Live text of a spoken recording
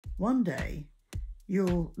One day,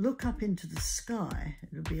 you'll look up into the sky,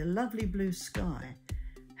 it'll be a lovely blue sky,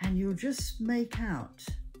 and you'll just make out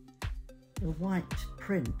the white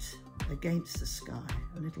print against the sky,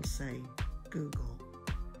 and it'll say Google.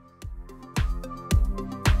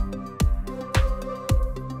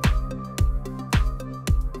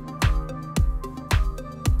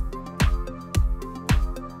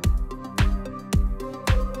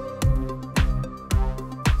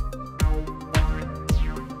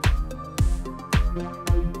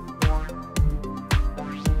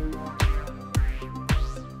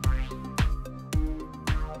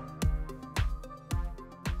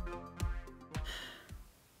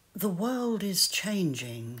 The world is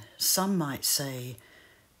changing, some might say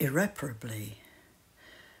irreparably.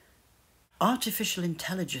 Artificial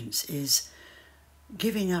intelligence is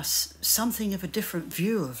giving us something of a different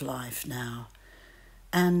view of life now.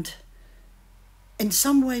 And in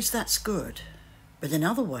some ways that's good, but in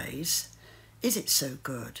other ways, is it so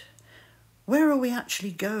good? Where are we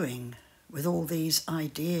actually going with all these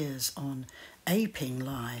ideas on aping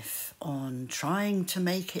life, on trying to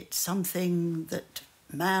make it something that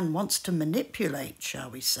man wants to manipulate, shall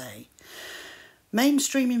we say?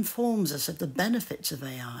 Mainstream informs us of the benefits of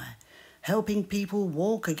AI, helping people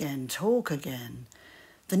walk again, talk again.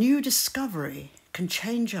 The new discovery can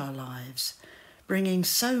change our lives, bringing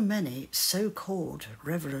so many so-called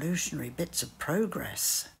revolutionary bits of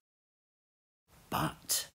progress.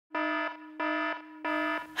 But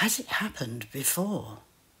has it happened before?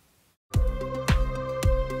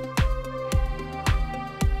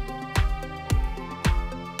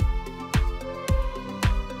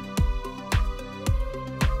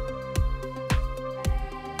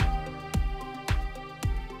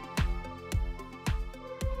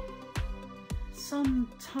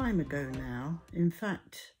 Some time ago now, in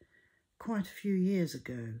fact, quite a few years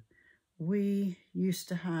ago, we used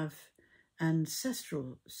to have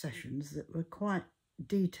ancestral sessions that were quite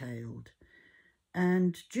detailed.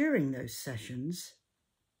 And during those sessions,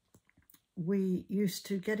 we used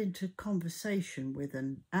to get into conversation with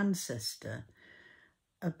an ancestor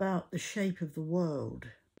about the shape of the world.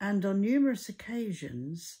 And on numerous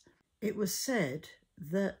occasions, it was said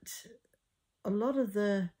that a lot of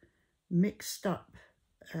the mixed up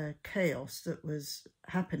chaos that was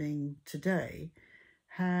happening today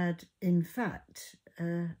had in fact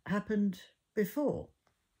happened before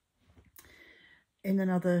in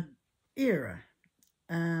another era.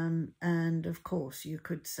 And of course you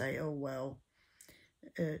could say, oh well,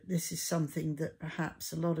 this is something that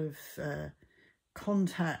perhaps a lot of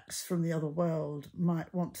contacts from the other world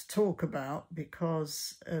might want to talk about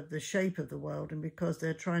because of the shape of the world and because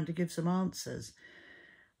they're trying to give some answers.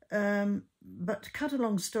 But to cut a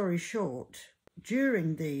long story short,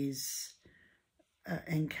 during these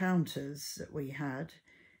encounters that we had,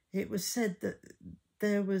 it was said that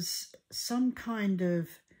there was some kind of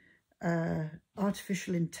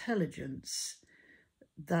artificial intelligence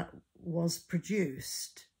that was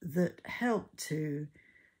produced that helped to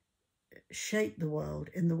shape the world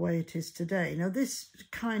in the way it is today. Now, this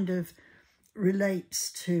kind of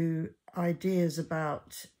relates to ideas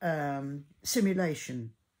about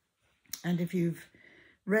simulation. And if you've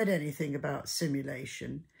read anything about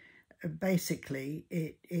simulation, basically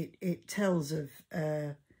it tells of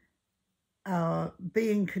our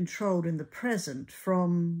being controlled in the present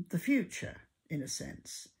from the future, in a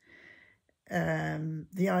sense.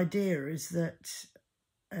 The idea is that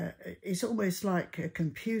it's almost like a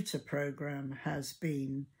computer program has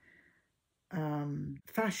been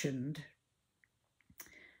fashioned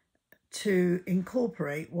to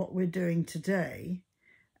incorporate what we're doing today.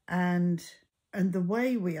 And the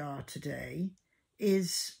way we are today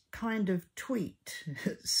is kind of tweaked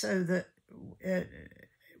so that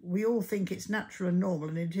we all think it's natural and normal,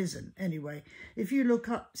 and it isn't. Anyway, if you look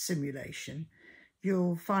up simulation,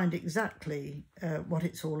 you'll find exactly what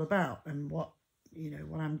it's all about and what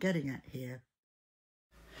I'm getting at here.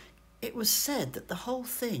 It was said that the whole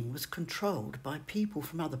thing was controlled by people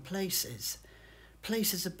from other places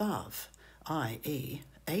above, i.e.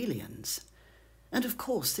 aliens. And of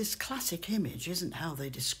course, this classic image isn't how they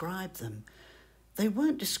describe them. They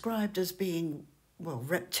weren't described as being, well,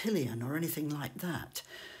 reptilian or anything like that.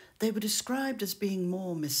 They were described as being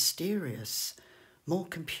more mysterious, more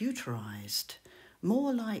computerized,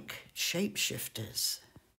 more like shapeshifters.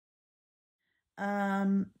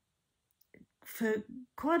 For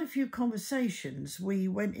quite a few conversations, we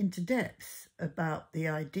went into depth about the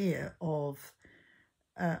idea of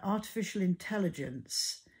artificial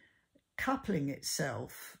intelligence coupling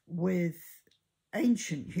itself with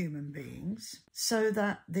ancient human beings, so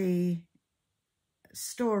that the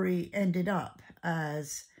story ended up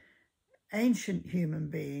as ancient human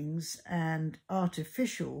beings and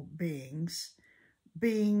artificial beings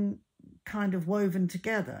being kind of woven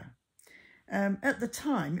together. At the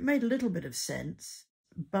time, it made a little bit of sense,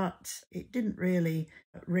 but it didn't really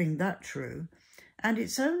ring that true. And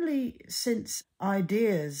it's only since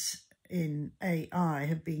ideas in AI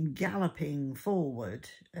have been galloping forward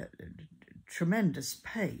at a tremendous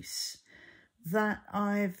pace that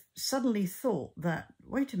I've suddenly thought that,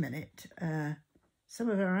 wait a minute, some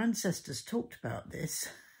of our ancestors talked about this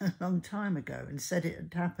a long time ago and said it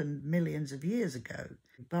had happened millions of years ago.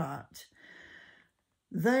 But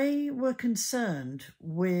they were concerned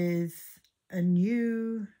with a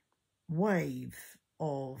new wave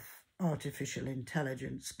of artificial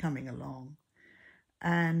intelligence coming along,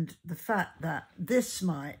 and the fact that this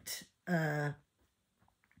might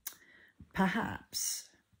perhaps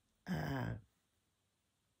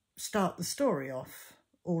start the story off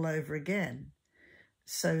all over again,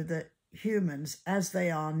 so that humans, as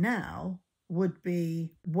they are now, would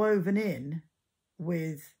be woven in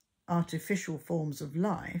with artificial forms of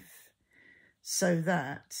life, so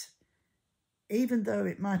that even though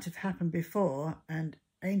it might have happened before and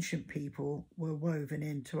ancient people were woven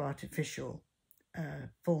into artificial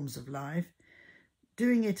forms of life,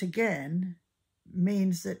 doing it again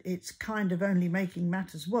means that it's kind of only making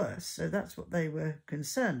matters worse. So that's what they were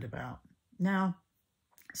concerned about. Now,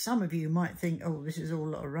 some of you might think, oh, this is all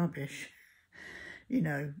a lot of rubbish. You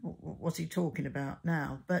know, what's he talking about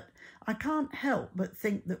now? But I can't help but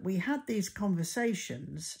think that we had these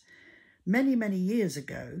conversations many, many years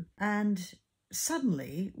ago, and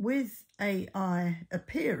suddenly, with AI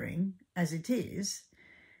appearing as it is,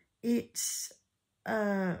 it's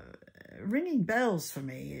ringing bells for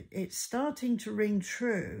me. It's starting to ring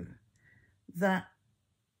true that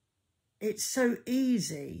it's so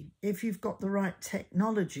easy, if you've got the right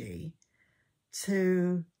technology,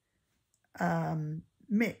 to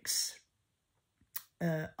mix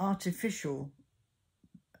artificial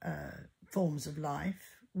forms of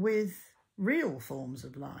life with real forms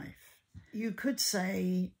of life. You could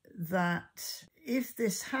say that if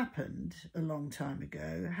this happened a long time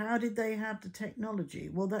ago, how did they have the technology?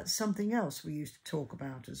 Well, that's something else we used to talk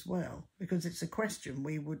about as well, because it's a question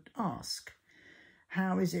we would ask.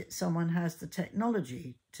 How is it someone has the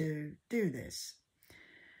technology to do this?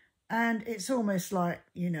 And it's almost like,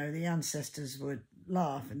 you know, the ancestors would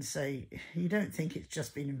laugh and say, you don't think it's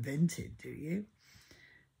just been invented, do you?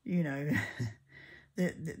 You know,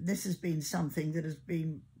 this has been something that has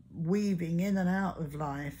been weaving in and out of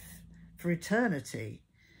life for eternity.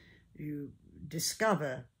 You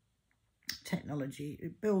discover technology,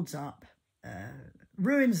 it builds up,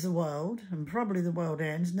 ruins the world, and probably the world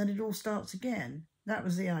ends, and then it all starts again. That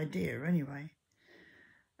was the idea anyway.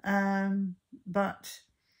 But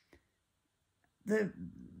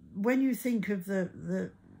when you think of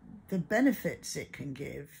the benefits it can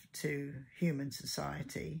give to human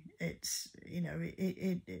society, it's, you know,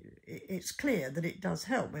 it's clear that it does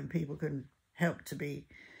help when people can help to be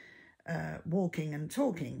walking and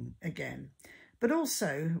talking again. But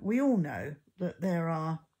also, we all know that there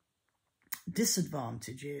are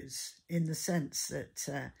disadvantages in the sense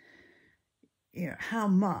that, you know, how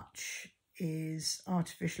much is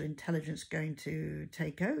artificial intelligence going to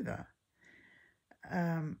take over?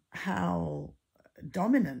 How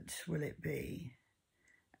dominant will it be?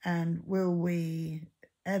 And will we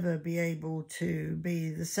ever be able to be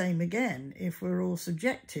the same again if we're all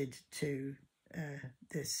subjected to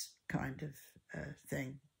this kind of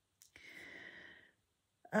thing?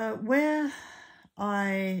 Where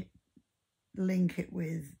I link it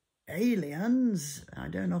with aliens, I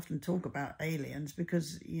don't often talk about aliens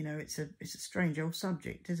because, you know, it's a strange old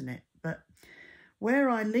subject, isn't it? But where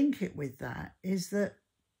I link it with that is that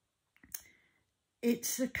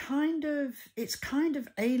it's kind of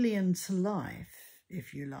alien to life,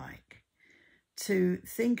 if you like, to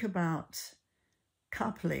think about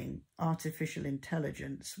coupling artificial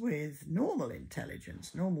intelligence with normal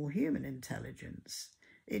intelligence, normal human intelligence.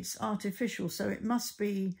 It's artificial, so it must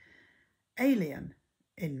be alien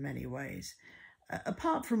in many ways.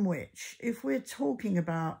 Apart from which, if we're talking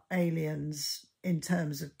about aliens in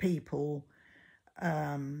terms of people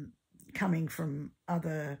coming from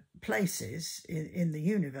other places in the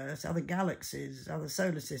universe, other galaxies, other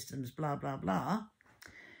solar systems, blah, blah, blah,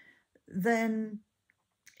 then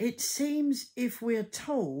it seems if we're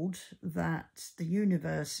told that the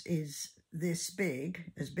universe is this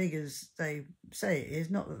big as they say it is,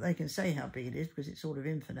 not that they can say how big it is because it's sort of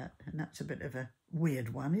infinite, and that's a bit of a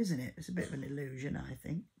weird one, isn't it? It's a bit of an illusion, I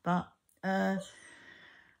think. But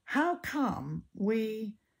how come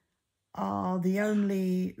we are the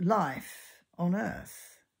only life on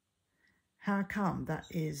Earth? how come that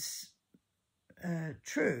is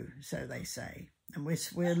true, so they say, and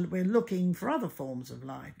we're looking for other forms of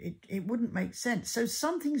life. It wouldn't make sense. So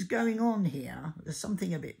something's going on here. There's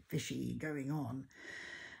something a bit fishy going on.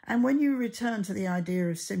 And when you return to the idea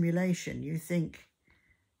of simulation, you think,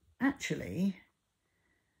 actually,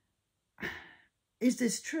 is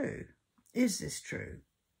this true? Is this true?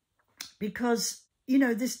 Because, you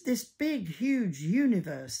know, this big, huge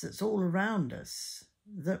universe that's all around us,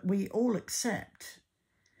 that we all accept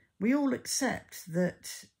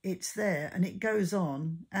that it's there and it goes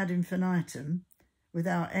on ad infinitum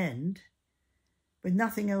without end, with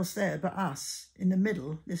nothing else there but us in the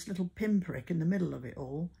middle, this little pinprick in the middle of it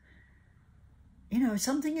all. You know,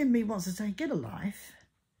 something in me wants to say, get a life.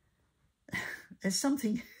 There's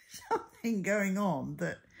something going on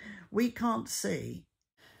that we can't see.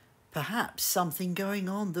 Perhaps something going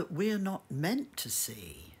on that we're not meant to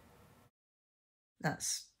see.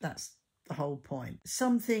 That's the whole point.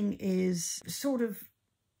 Something is sort of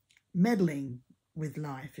meddling with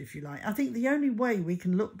life, if you like. I think the only way we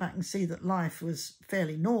can look back and see that life was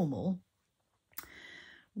fairly normal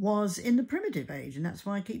was in the primitive age, and that's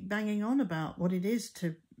why I keep banging on about what it is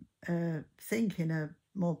to think in a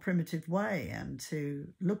more primitive way and to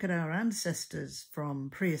look at our ancestors from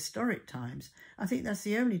prehistoric times. I think that's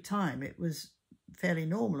the only time it was fairly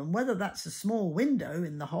normal, and whether that's a small window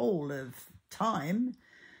in the whole of time,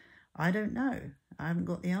 I don't know. I haven't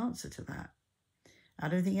got the answer to that. I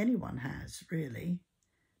don't think anyone has, really.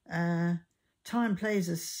 Time plays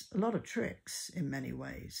us a lot of tricks in many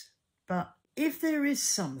ways. But if there is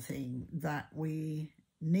something that we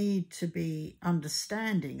need to be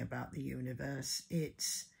understanding about the universe,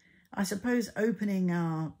 it's, I suppose, opening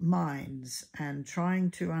our minds and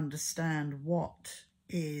trying to understand what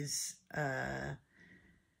is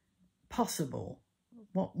possible,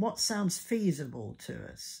 what sounds feasible to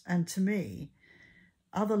us. And to me,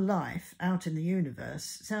 other life out in the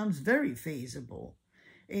universe sounds very feasible.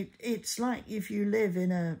 It's like if you live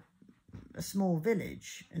in a small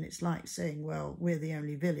village, and it's like saying, well, we're the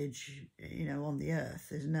only village, you know, on the earth.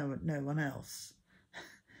 There's no one else.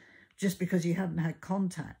 Just because you haven't had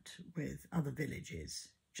contact with other villages,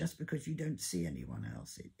 just because you don't see anyone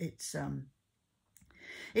else. It's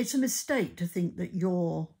a mistake to think that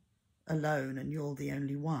you're alone and you're the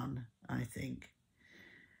only one, I think.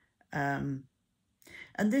 And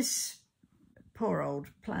this poor old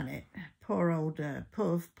planet, poor old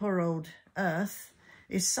Puv, poor old Earth,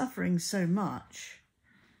 is suffering so much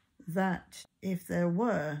that if there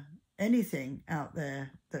were anything out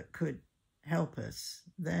there that could help us,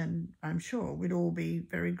 then I'm sure we'd all be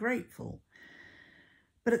very grateful.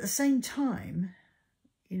 But at the same time,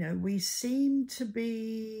 you know, we seem to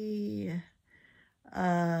be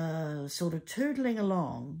sort of tootling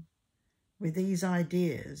along with these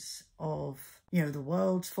ideas of, you know, the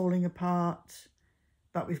world's falling apart,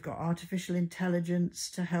 but we've got artificial intelligence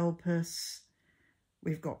to help us.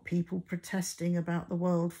 We've got people protesting about the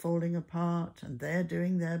world falling apart, and they're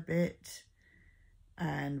doing their bit.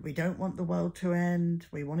 And we don't want the world to end.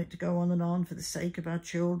 We want it to go on and on for the sake of our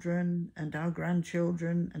children and our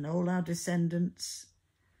grandchildren and all our descendants.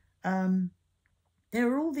 There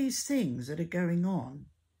are all these things that are going on.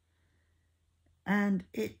 And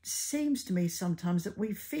it seems to me sometimes that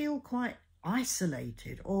we feel quite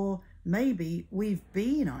isolated, or maybe we've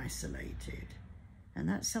been isolated. And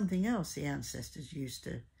that's something else the ancestors used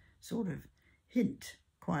to sort of hint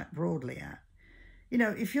quite broadly at. You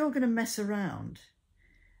know, if you're going to mess around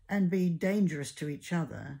and be dangerous to each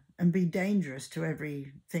other and be dangerous to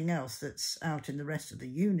everything else that's out in the rest of the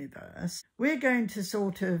universe, we're going to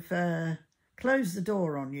sort of close the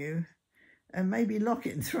door on you and maybe lock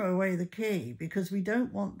it and throw away the key, because we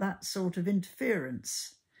don't want that sort of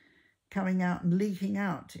interference coming out and leaking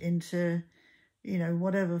out into, you know,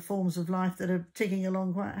 whatever forms of life that are ticking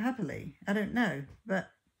along quite happily. I don't know, but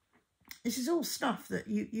this is all stuff that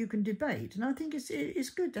you can debate. And I think it's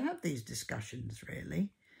good to have these discussions, really,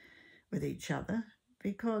 with each other,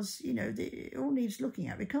 because, you know, it all needs looking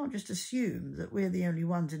at. We can't just assume that we're the only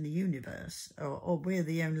ones in the universe, or we're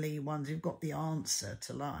the only ones who've got the answer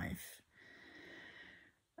to life.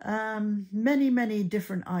 Many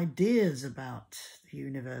different ideas about the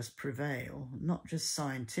universe prevail, not just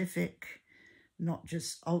scientific, not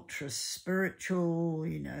just ultra spiritual,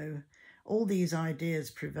 you know, all these ideas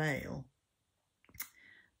prevail.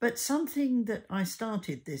 But something that I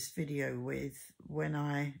started this video with when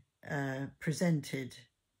I presented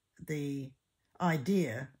the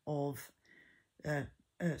idea of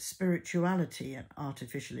spirituality and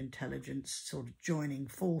artificial intelligence sort of joining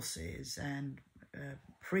forces, and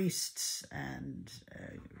priests and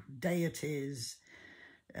deities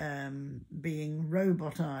being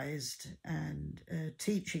robotized and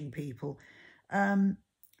teaching people.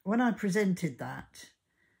 When I presented that,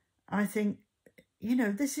 I think, you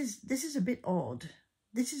know, this is a bit odd.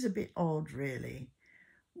 This is a bit odd, really.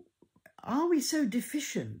 Are we so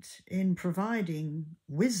deficient in providing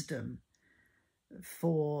wisdom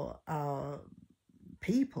for our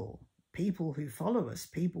people who follow us,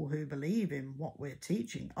 people who believe in what we're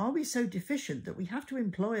teaching? Are we so deficient that we have to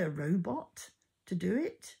employ a robot to do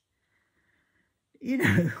it? You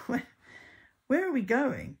know, where are we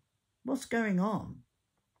going? What's going on?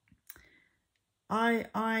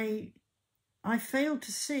 I fail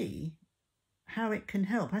to see how it can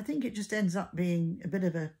help. I think it just ends up being a bit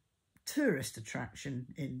of a tourist attraction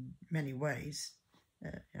in many ways.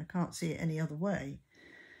 I can't see it any other way.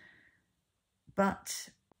 But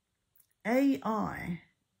AI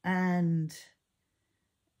and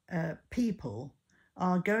people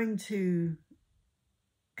are going to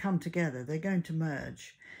come together. They're going to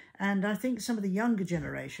merge. And I think some of the younger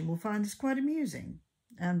generation will find this quite amusing.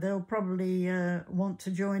 And they'll probably want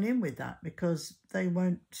to join in with that, because they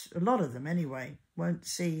won't, a lot of them anyway, won't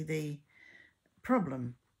see the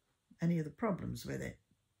problem, any of the problems with it.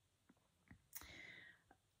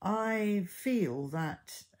 I feel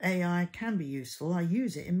that AI can be useful. I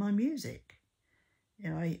use it in my music. You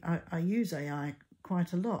know, I use AI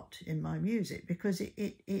quite a lot in my music, because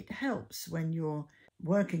it helps when you're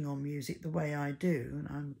working on music the way I do. And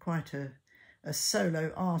I'm quite a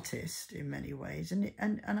solo artist in many ways.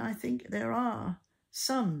 And I think there are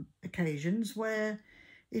some occasions where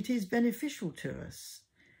it is beneficial to us,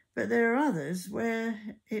 but there are others where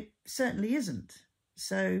it certainly isn't.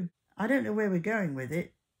 So I don't know where we're going with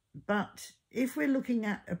it, but if we're looking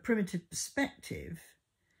at a primitive perspective,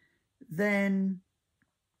 then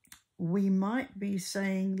we might be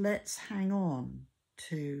saying, let's hang on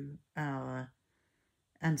to our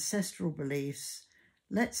ancestral beliefs.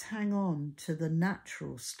 Let's hang on to the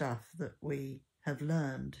natural stuff that we have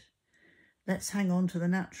learned. Let's hang on to the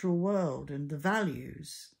natural world and the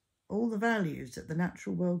values, all the values that the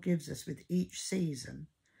natural world gives us with each season.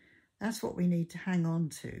 That's what we need to hang on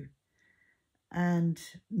to, and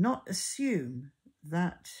not assume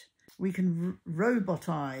that we can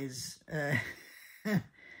robotize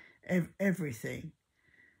everything.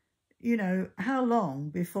 You know, how long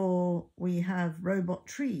before we have robot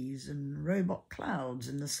trees and robot clouds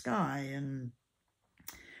in the sky and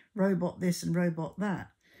robot this and robot that?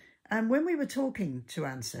 And when we were talking to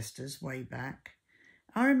ancestors way back,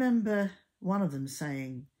 I remember one of them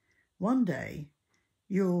saying, one day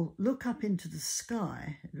you'll look up into the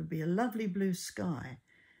sky, it'll be a lovely blue sky,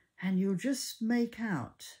 and you'll just make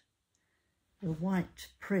out the white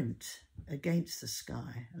print against the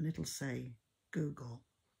sky, and it'll say, Google.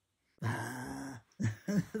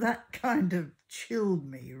 That kind of chilled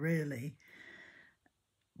me, really,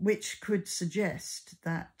 which could suggest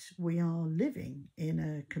that we are living in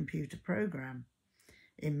a computer program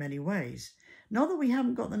in many ways. Not that we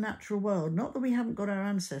haven't got the natural world, not that we haven't got our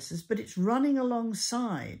ancestors, but it's running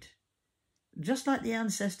alongside. Just like the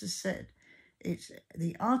ancestors said, it's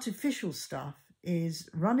the artificial stuff is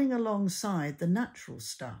running alongside the natural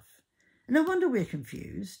stuff. And no wonder we're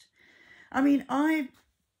confused. I mean, I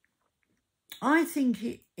think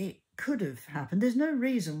it could have happened. There's no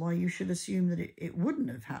reason why you should assume that it wouldn't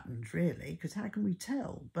have happened, really, because how can we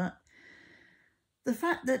tell? But the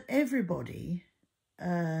fact that everybody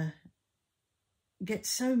gets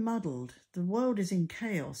so muddled, the world is in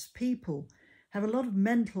chaos, people have a lot of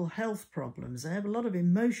mental health problems, they have a lot of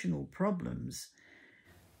emotional problems.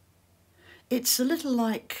 It's a little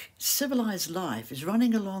like civilized life is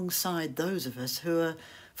running alongside those of us who are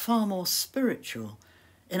far more spiritual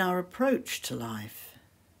in our approach to life.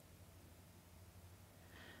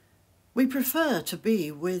 We prefer to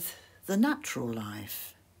be with the natural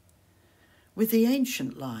life, with the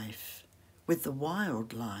ancient life, with the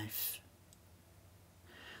wild life,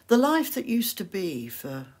 the life that used to be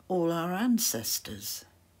for all our ancestors.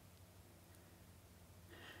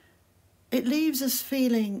 It leaves us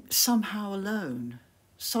feeling somehow alone,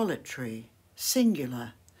 solitary,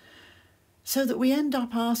 singular, so that we end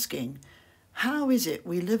up asking, how is it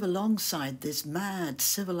we live alongside this mad,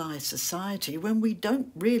 civilized society when we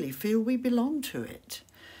don't really feel we belong to it?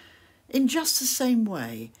 In just the same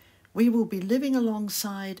way, we will be living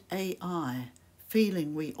alongside AI,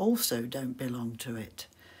 feeling we also don't belong to it.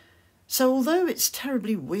 So although it's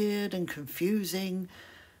terribly weird and confusing,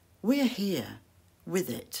 we're here with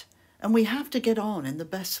it, and we have to get on in the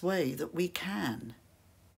best way that we can.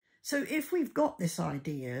 So if we've got this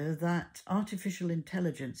idea that artificial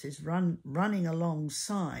intelligence is running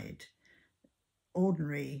alongside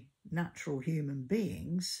ordinary natural human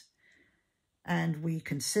beings, and we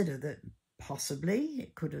consider that possibly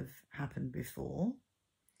it could have happened before,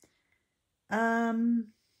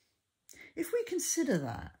 if we consider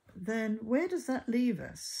that, then where does that leave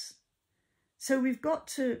us? So we've got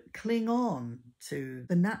to cling on to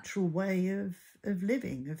the natural way of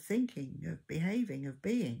living, of thinking, of behaving, of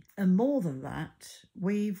being. And more than that,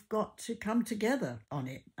 we've got to come together on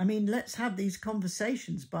it. I mean, let's have these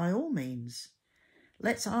conversations by all means.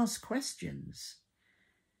 Let's ask questions.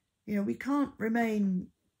 You know, we can't remain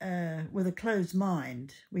with a closed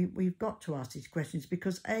mind. We've got to ask these questions,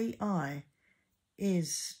 because AI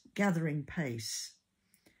is gathering pace.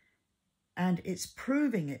 And it's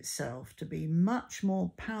proving itself to be much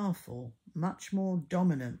more powerful, much more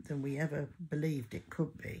dominant than we ever believed it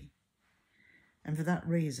could be. And for that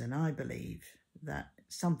reason, I believe that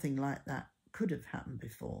something like that could have happened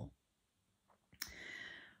before.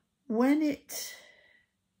 When it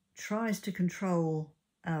tries to control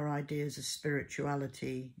our ideas of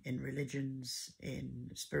spirituality in religions,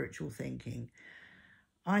 in spiritual thinking,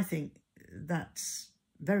 I think that's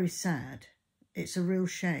very sad. It's a real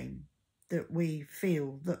shame that we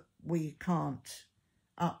feel that we can't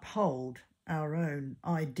uphold our own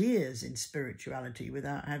ideas in spirituality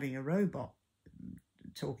without having a robot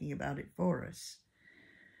talking about it for us.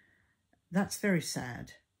 That's very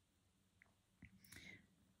sad.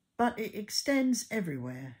 But it extends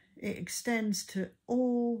everywhere. It extends to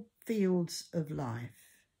all fields of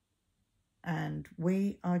life. And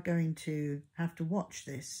we are going to have to watch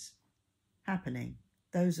this happening,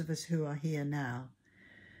 those of us who are here now.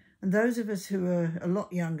 And those of us who are a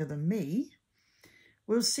lot younger than me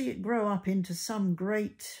will see it grow up into some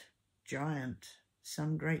great giant,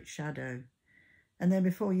 some great shadow. And then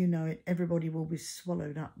before you know it, everybody will be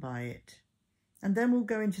swallowed up by it. And then we'll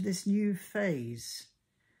go into this new phase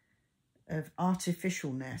of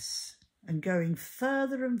artificialness and going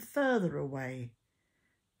further and further away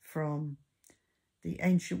from the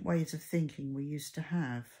ancient ways of thinking we used to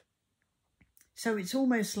have. So it's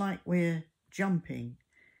almost like we're jumping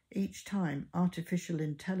each time artificial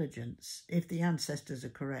intelligence, if the ancestors are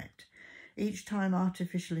correct, each time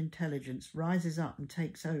artificial intelligence rises up and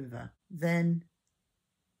takes over, then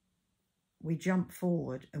we jump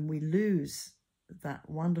forward and we lose that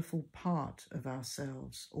wonderful part of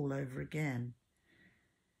ourselves all over again.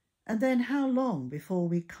 And then how long before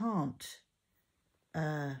we can't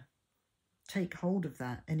take hold of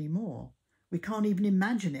that anymore? We can't even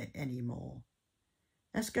imagine it anymore.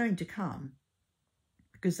 That's going to come,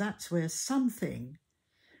 because that's where something,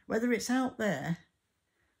 whether it's out there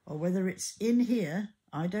or whether it's in here,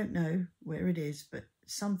 I don't know where it is, but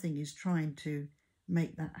something is trying to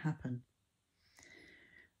make that happen.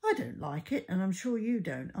 I don't like it, and I'm sure you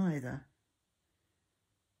don't either.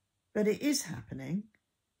 But it is happening,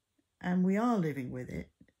 and we are living with it.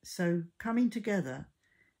 So coming together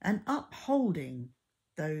and upholding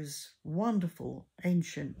those wonderful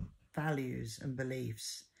ancient values and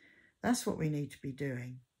beliefs, that's what we need to be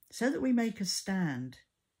doing, so that we make a stand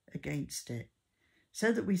against it,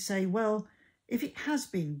 so that we say, well, if it has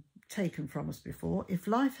been taken from us before, if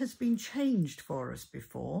life has been changed for us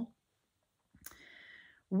before,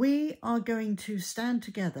 we are going to stand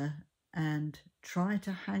together and try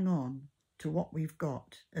to hang on to what we've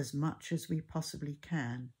got as much as we possibly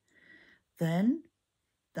can. Then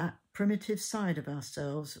that primitive side of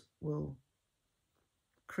ourselves will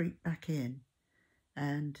creep back in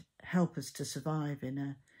and help us to survive in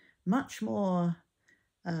a much more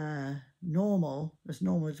normal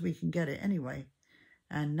as we can get it anyway,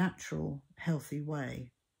 and natural, healthy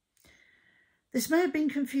way. This may have been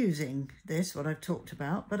confusing, what I've talked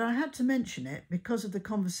about, but I had to mention it because of the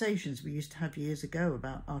conversations we used to have years ago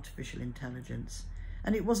about artificial intelligence,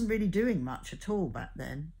 and it wasn't really doing much at all back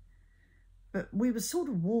then. But we were sort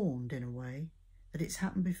of warned in a way that it's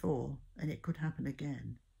happened before and it could happen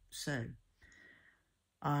again. So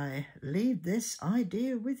I leave this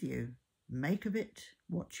idea with you. Make of it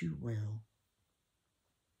what you will.